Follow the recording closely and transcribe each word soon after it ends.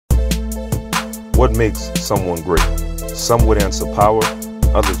What makes someone great? Some would answer power,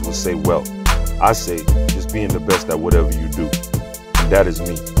 others would say wealth. I say just being the best at whatever you do. And that is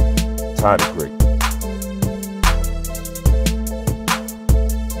me, Tyler Great.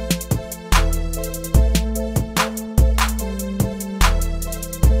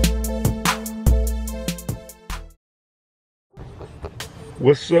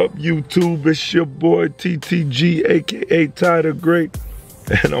 What's up, YouTube? It's your boy TTG, aka Tyler Great,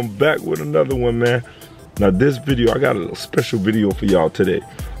 and I'm back with another one, man. Now this video, I got a little special video for y'all today.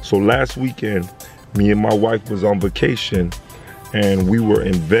 So last weekend, me and my wife was on vacation, and we were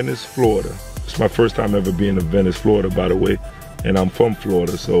in Venice, Florida. It's my first time ever being in Venice, Florida, by the way, and I'm from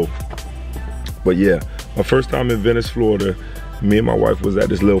Florida, so. But yeah, my first time in Venice, Florida. Me and my wife was at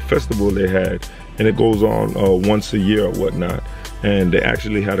this little festival they had, and it goes on once a year or whatnot. And they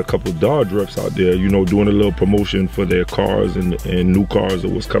actually had a couple Dodge reps out there, you know, doing a little promotion for their cars and new cars that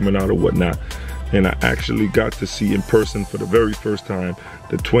was coming out or whatnot. And I actually got to see in person for the very first time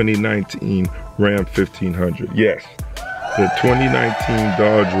the 2019 Ram 1500. Yes, the 2019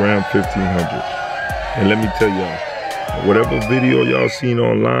 Dodge Ram 1500. And let me tell y'all, whatever video y'all seen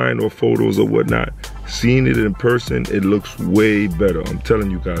online or photos or whatnot, seeing it in person, it looks way better. I'm telling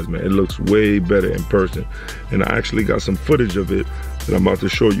you guys, man, it looks way better in person. And I actually got some footage of it that I'm about to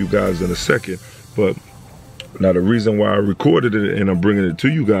show you guys in a second. But now the reason why I recorded it and I'm bringing it to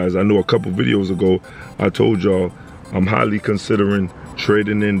you guys, I know a couple videos ago, I told y'all I'm highly considering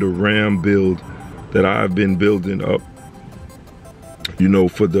trading in the Ram build that I've been building up, you know,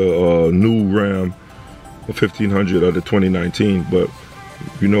 for the new Ram 1500 of the 2019. But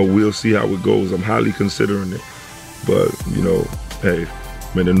you know, we'll see how it goes. I'm highly considering it. But, you know, hey,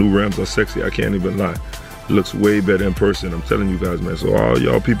 man, the new Rams are sexy. I can't even lie. It looks way better in person. I'm telling you guys, man. So all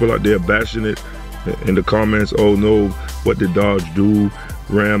y'all people out there bashing it in the comments, oh no, what did Dodge do?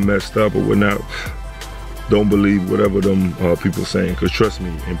 Ram messed up or whatnot. Don't believe whatever them people saying. Because trust me,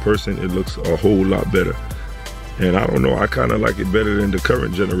 in person, it looks a whole lot better. And I don't know, I kind of like it better than the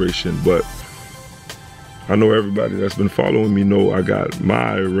current generation. But I know everybody that's been following me know I got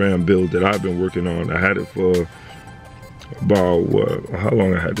my Ram build that I've been working on. I had it for about, how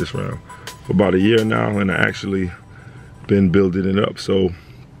long I had this Ram? For about a year now, and I actually been building it up. So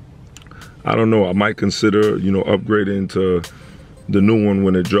I don't know, I might consider, you know, upgrading to the new one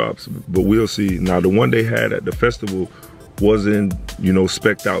when it drops, but we'll see. Now the one they had at the festival wasn't, you know,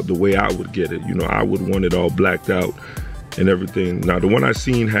 spec'd out the way I would get it. You know, I would want it all blacked out and everything. Now the one I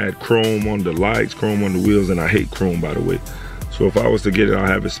seen had chrome on the lights, chrome on the wheels, and I hate chrome, by the way. So if I was to get it, I'll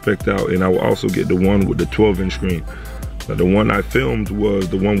have it spec'd out, and I will also get the one with the 12-inch screen. Now the one I filmed was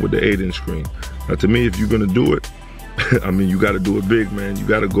the one with the 8-inch screen. Now to me, if you're gonna do it, I mean, you gotta do it big, man. You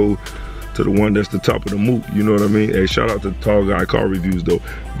gotta go to the one that's the top of the moot, you know what I mean? Hey, shout out to Tall Guy Car Reviews though.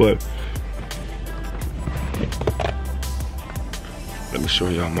 But let me show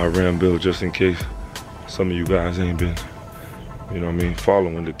y'all my Ram build just in case some of you guys ain't been, you know what I mean,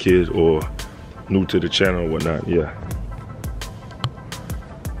 following the kid or new to the channel or whatnot. Yeah.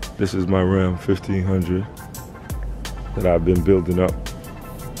 This is my Ram 1500 that I've been building up.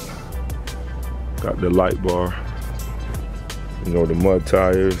 Got the light bar, you know, the mud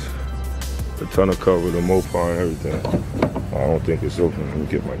tires, the tonneau cover, the Mopar and everything. I don't think it's open. Let me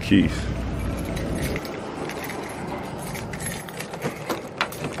get my keys.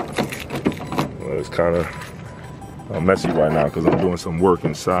 Well, it's kind of messy right now because I'm doing some work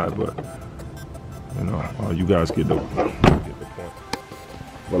inside, but you know, you guys get the point.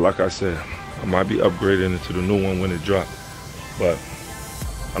 But like I said, I might be upgrading into the new one when it drops. But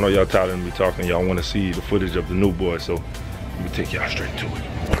I know y'all tired of me talking. Y'all want to see the footage of the new boy, so let me take y'all straight to it.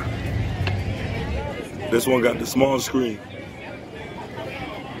 This one got the small screen,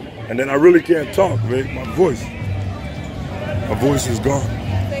 and then I really can't talk, man. My voice is gone.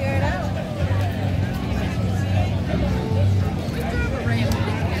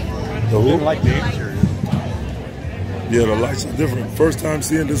 Didn't like the interior. Yeah, the lights are different. First time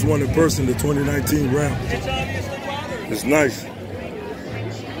seeing this one in person, the 2019 Ram. It's nice.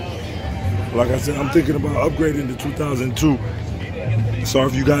 Like I said, I'm thinking about upgrading to 2002. Sorry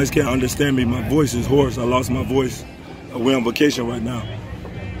if you guys can't understand me. My voice is hoarse. I lost my voice. We're on vacation right now.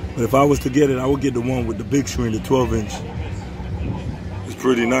 But if I was to get it, I would get the one with the big screen, the 12-inch. It's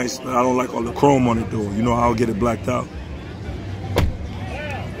pretty nice, but I don't like all the chrome on it though. You know how I'll get it blacked out.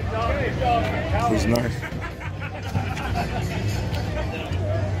 It's nice.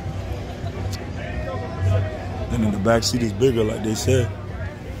 And then the back seat is bigger, like they said.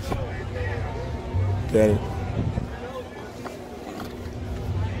 Got it.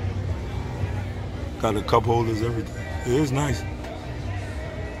 Got the cup holders, everything. It is nice.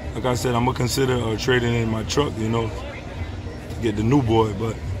 like I said, I'm gonna consider trading in my truck, you know, to get the new boy,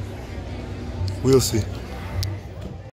 but we'll see.